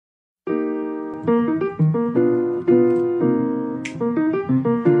Hi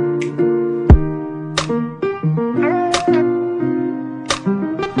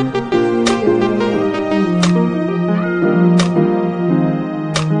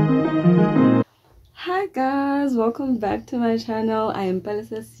guys, welcome back to my channel. I am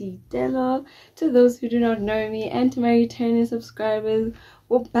Palesa Seitelo. To those who do not know me, and to my returning subscribers,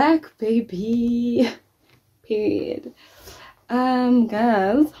 we're back, baby. Period.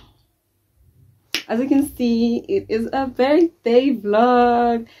 Guys, as you can see, it is a birthday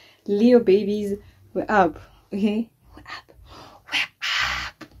vlog. Leo babies, we're up. Okay, we're up. Okay,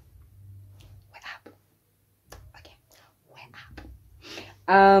 we're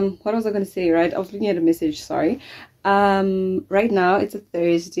up. What was I gonna say? Right, I was looking at a message, sorry. Right now it's a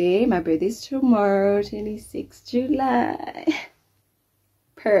Thursday. My birthday's tomorrow, 26th July.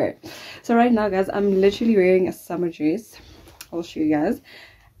 So right now, guys, I'm literally wearing a summer dress. I'll show you guys.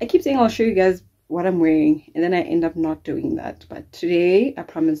 I keep saying I'll show you guys what I'm wearing, and then I end up not doing that. But today, I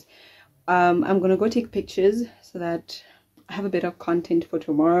promise, I'm gonna go take pictures so that I have a bit of content for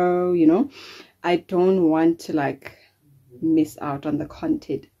tomorrow. You know, I don't want to like miss out on the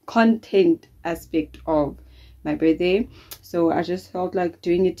content aspect of my birthday, so I just felt like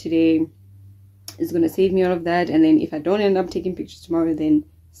doing it today is gonna save me all of that. And then if I don't end up taking pictures tomorrow, then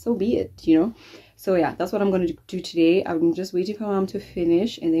so be it, you know. So yeah, that's what I'm gonna do today. I'm just waiting for my mom to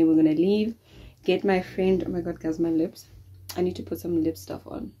finish, and then we're gonna leave, get my friend. Oh my god, guys, my lips, I need to put some lip stuff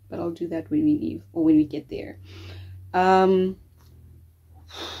on, but I'll do that when we leave or when we get there. Guys,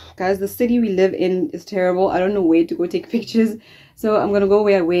 the city we live in is terrible. I don't know where to go take pictures, so I'm gonna go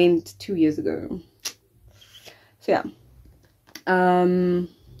where I went 2 years ago. So yeah,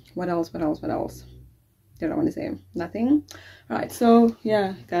 what else did I want to say? Nothing. All right, so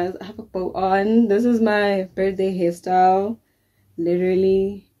yeah, guys, I have a bow on. This is my birthday hairstyle.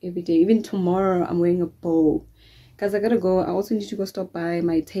 Literally every day, even tomorrow I'm wearing a bow. Guys, I gotta go. I also need to go stop by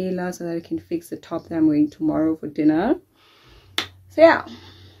my tailor so that I can fix the top that I'm wearing tomorrow for dinner. So yeah,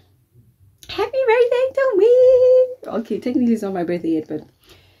 happy birthday to me. Okay, technically it's not my birthday yet, but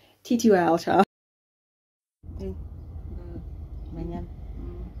TTYL, child.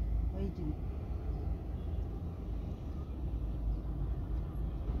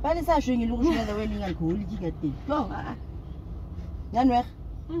 Palesa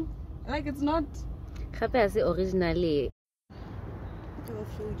Like it's not Phapha originally.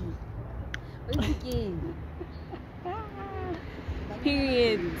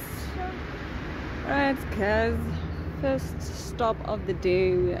 periods. Right, guys, first stop of the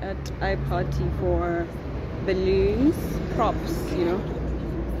day. We're at I party for balloons, props, you know.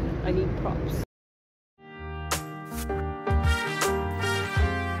 I need props.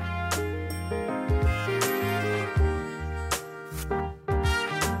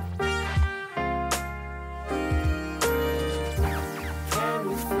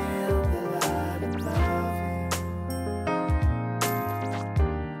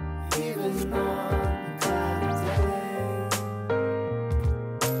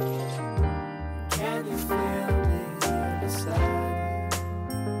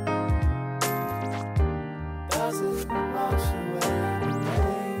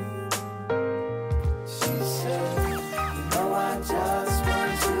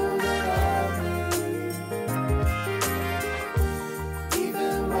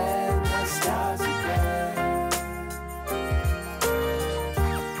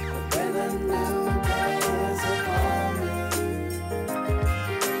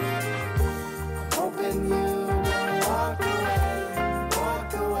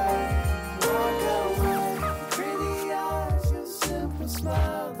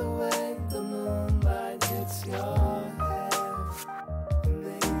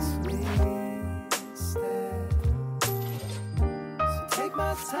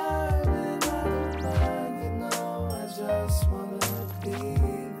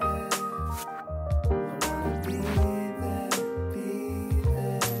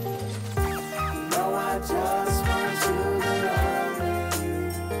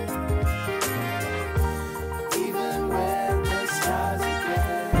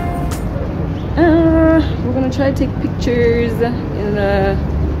 We're gonna try to take pictures in the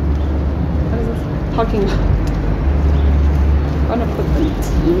parking lot. I'm gonna put them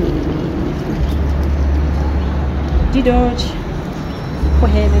Dodge. Go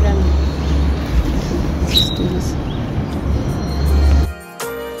ahead and do this.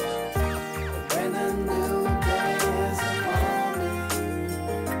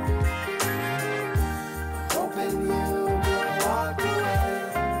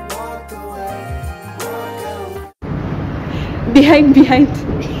 Behind.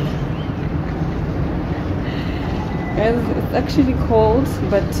 Guys, it's actually cold,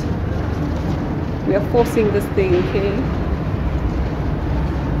 but we are forcing this thing, okay?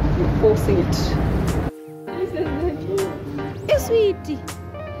 We're forcing it. It's sweet.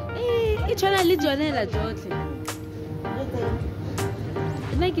 It's trying to lead your name like Jordan.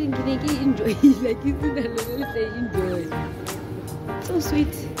 Like enjoy, like it's in a little say enjoy. So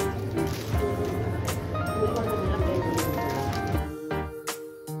sweet.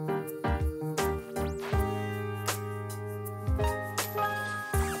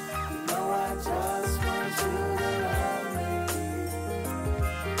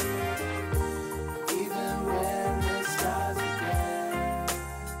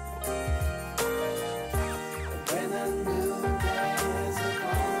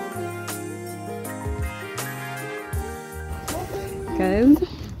 Guys,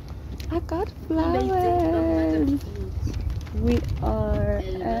 I got flowers. We are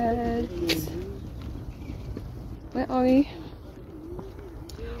at, where are we?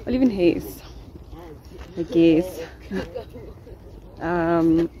 Olive Hayes, I guess.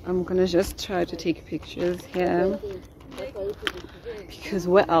 I'm gonna just try to take pictures here, because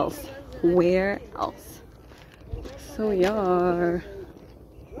where else? Where else? So yeah,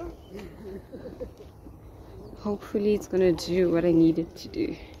 hopefully it's gonna do what I need it to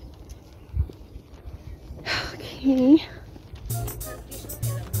do. Okay.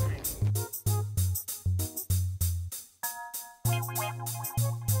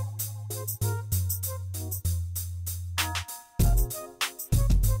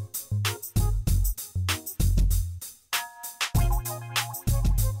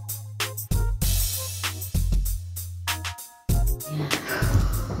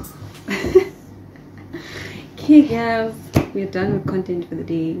 Okay guys, we're done with content for the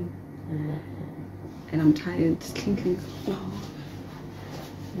day, and I'm tired. Clink.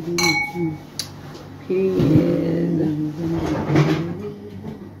 Period.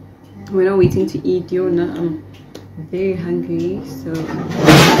 We're not waiting to eat, yo. Now I'm very hungry, so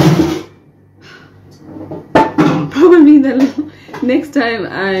probably the next time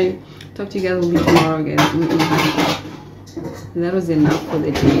I talk to you guys will be tomorrow, guys. That was enough for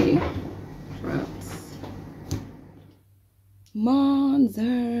the day.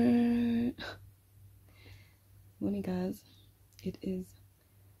 Monster. Morning guys, it is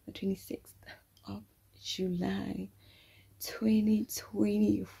the 26th of July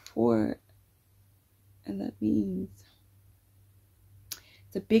 2024, and that means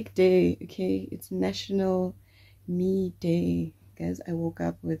it's a big day. Okay, it's National Me Day, guys. I woke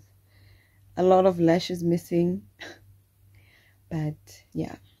up with a lot of lashes missing, but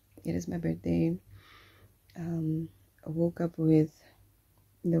yeah, it is my birthday. I woke up with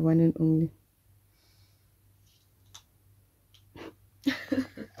the one and only.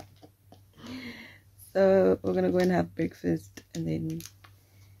 So we're gonna go and have breakfast and then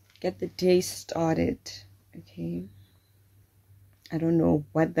get the day started. Okay, I don't know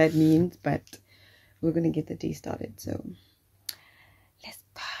what that means, but we're gonna get the day started. So let's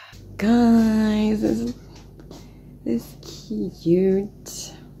go, guys. This is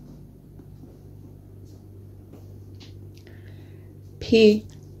cute. P.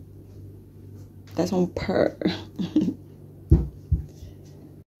 That's on per.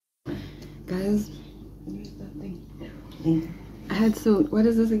 Guys, where's that thing? I had what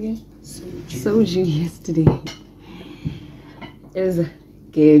is this again? Soju yesterday. It was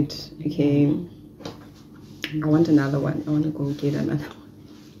good. Okay, I want another one. I want to go get another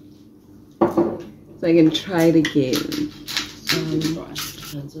one so I can try it again.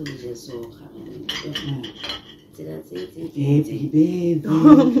 Did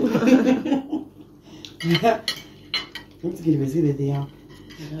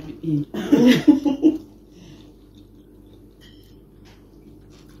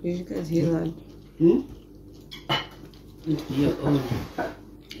you guys hear that? It's your own.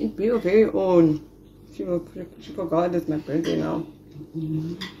 It's your very own. She forgot it's my birthday now.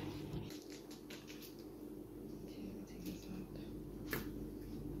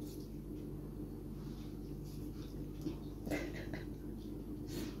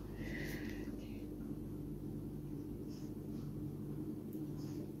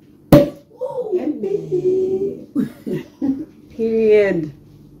 Period.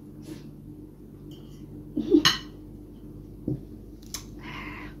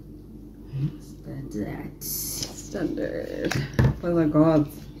 Standard. Oh my god.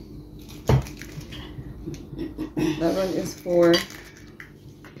 That one is for.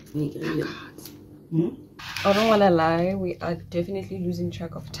 I don't want to lie, we are definitely losing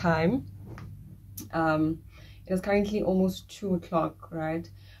track of time. It is currently almost 2 o'clock, right?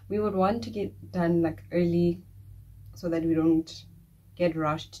 We would want to get done like early so that we don't get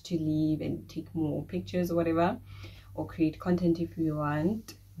rushed to leave and take more pictures or whatever, or create content if we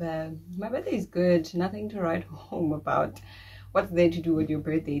want. But my birthday is good, nothing to write home about. What's there to do with your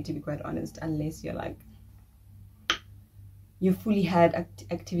birthday, to be quite honest, unless you're like, you fully had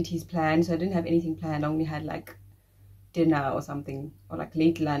activities planned. So I didn't have anything planned. I only had like dinner or something, or like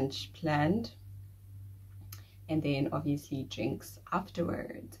late lunch planned, and then obviously drinks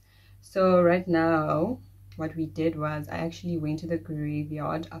afterwards. So right now what we did was, I actually went to the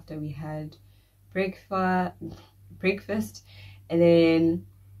graveyard after we had breakfast, and then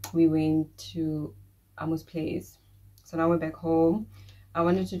we went to Amo's place. So now we're back home. I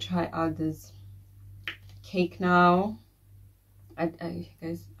wanted to try out this cake now.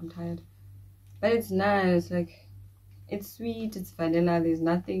 Guys, I'm tired, but it's nice. Like, it's sweet, it's vanilla, there's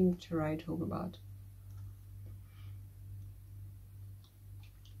nothing to write home about.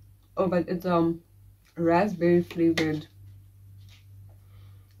 Oh, but it's raspberry flavored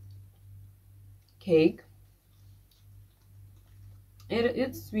cake.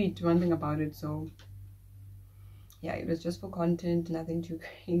 It's sweet, one thing about it. So yeah, it was just for content, nothing too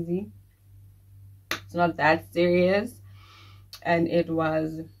crazy. It's not that serious. And it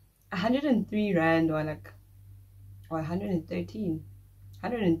was 103 rand, or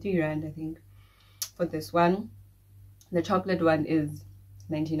 103 rand, I think, for this one. The chocolate one is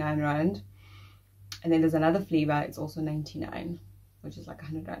 99 rand, and then there's another flavor, it's also 99, which is like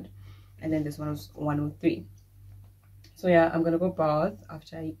 100 rand, and then this one was 103. So yeah, I'm gonna go bath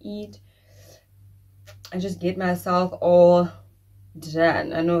after I eat and just get myself all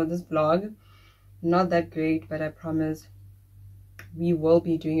done. I know this vlog not that great, but I promise we will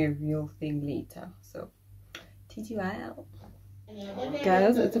be doing a real thing later. So TTYL.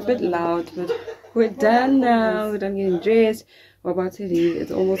 Guys, it's a bit loud, but we're done now. We're done getting dressed. We're about to leave.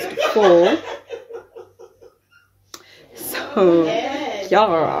 It's almost 4. So yeah, it's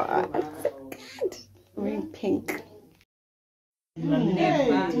good. Wearing pink.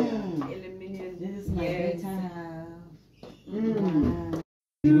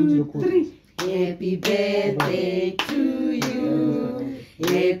 Happy birthday to you.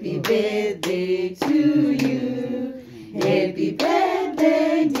 Happy birthday to you. Happy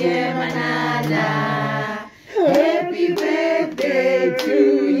birthday, dear Manana. Happy birthday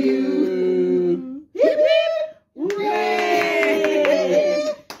to you. Hip hip. Hooray!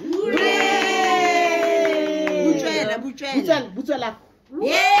 Hooray! Buchela.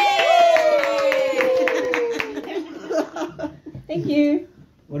 Yay! Thank you.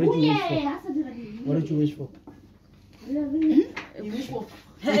 What did you wish for? What did you wish for? You wish for?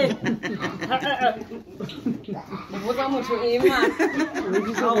 Hey! What am I to aim at? What did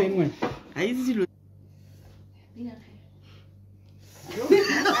you say? I used to.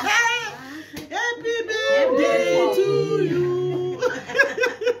 Happy birthday to you.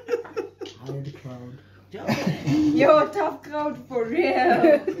 Hide crowd. Yo, tough crowd for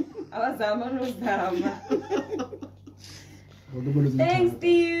real. Our Zaman was Thanks to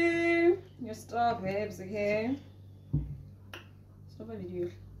you. Your star babes, okay? Stop a video.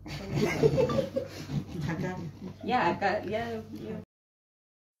 Yeah, I got, yeah.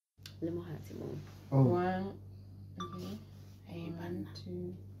 Oh. 1, okay. 1,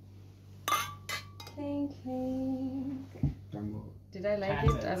 2. Clink, clink. Did I like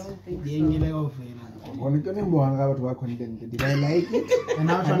it? I don't think so. Did I like it? And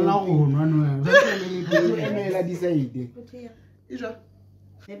now I'm not one.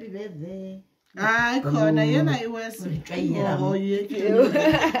 Happy birthday. I corner, I was. Oh, yeah.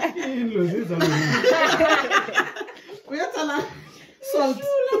 Salt.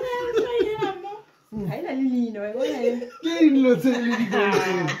 I don't know.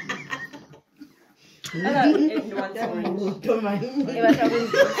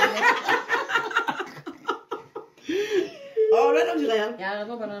 Oh, let them go. Yeah,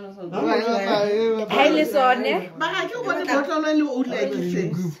 go banana. Hey, listen, eh? But I don't want to go to the old lady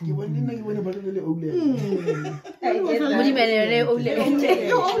face. What do you mean, old lady? You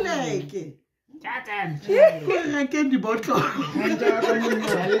old lady. I can't do bottle.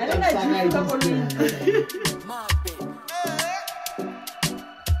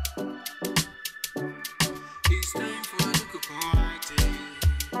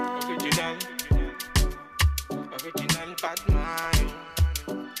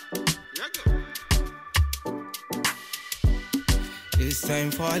 It's time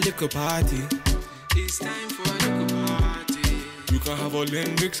for a little party. It's time for a little party. You can have all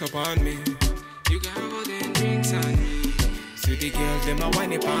them drinks upon me. You can have all them drinks on me. See the girls, them a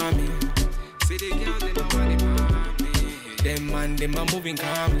whine upon me. See the girls, them a whine upon me. Them man, them a moving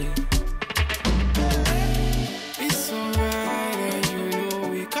calmly. It's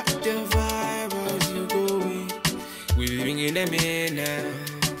bringing them in now.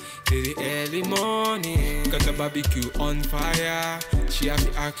 Till the early morning. Got the barbecue on fire. She have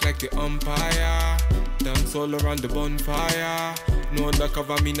to act like the umpire. Dance all around the bonfire. No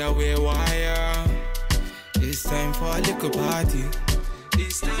undercover, me now wear wire. It's time for a little party.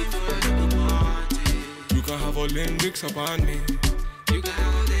 It's time for a little party. You can have all them drinks upon me. You can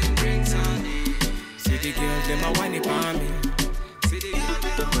have all them drinks on me. See the girls, them a whine upon me. See the girls,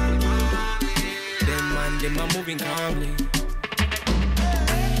 them a whine upon me. Them man, them a moving calmly.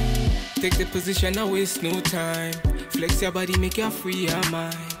 Take the position, I waste no time. Flex your body, make you free your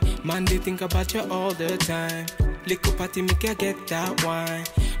mind. Man, they think about you all the time. Little party, make you get that wine.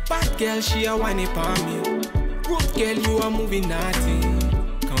 Bad girl, she a whine upon me. Good girl, you are moving naughty.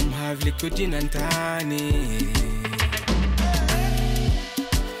 Come have little gin and tonic.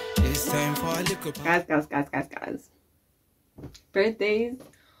 It's time for a little party. Guys. Birthdays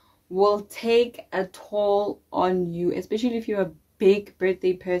will take a toll on you, especially if you're a big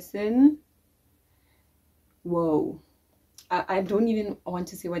birthday person. Whoa. I don't even want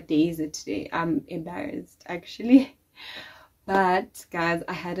to say what day is it today. I'm embarrassed actually. But guys,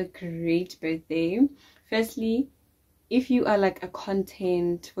 I had a great birthday. Firstly, if you are like a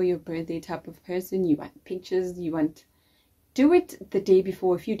content for your birthday type of person, you want pictures, you want, do it the day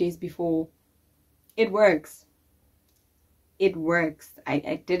before, a few days before. It works. It works.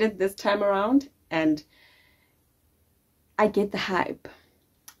 I did it this time around and I get the hype.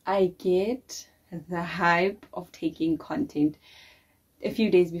 I get the hype of taking content a few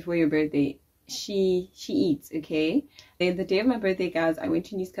days before your birthday. She eats, okay? Then the day of my birthday, guys, I went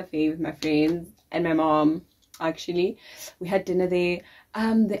to Nice Cafe with my friends and my mom. Actually, we had dinner there.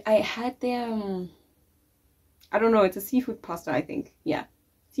 I had their I don't know, it's a seafood pasta, I think. Yeah,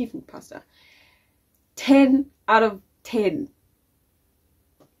 seafood pasta. 10 out of 10.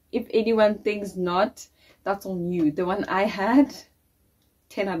 If anyone thinks not, that's on you. The one I had,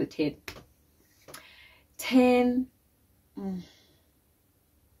 10 out of 10. 10.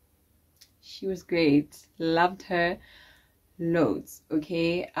 She was great. Loved her loads.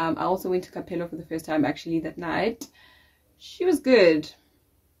 Okay. I also went to Capello for the first time actually that night. She was good.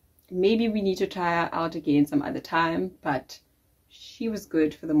 Maybe we need to try her out again some other time, but she was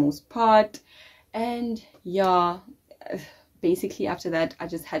good for the most part. And yeah, basically after that I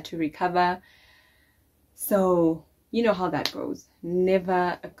just had to recover. So you know how that goes.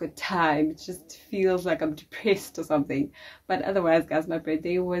 Never a good time. It just feels like I'm depressed or something. But otherwise, guys, my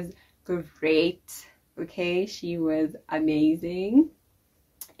birthday was great. Okay, she was amazing.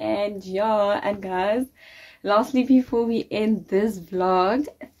 And yeah, and guys, lastly, before we end this vlog,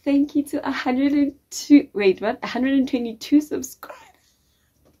 thank you to 122 subscribers.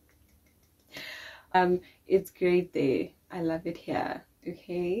 It's great there. I love it here.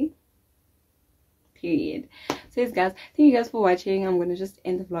 Okay, period. So yes, guys, thank you guys for watching. I'm gonna just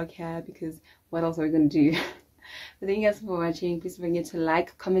end the vlog here because what else are we gonna do? But thank you guys for watching. Please don't forget to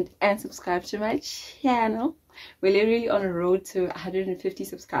like, comment and subscribe to my channel. We're literally on a road to 150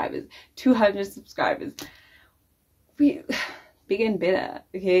 subscribers, 200 subscribers. We bigger and better,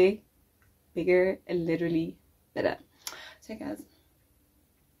 okay? Bigger and literally better. So guys,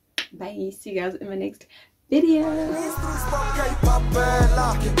 bye. See you guys in my next video.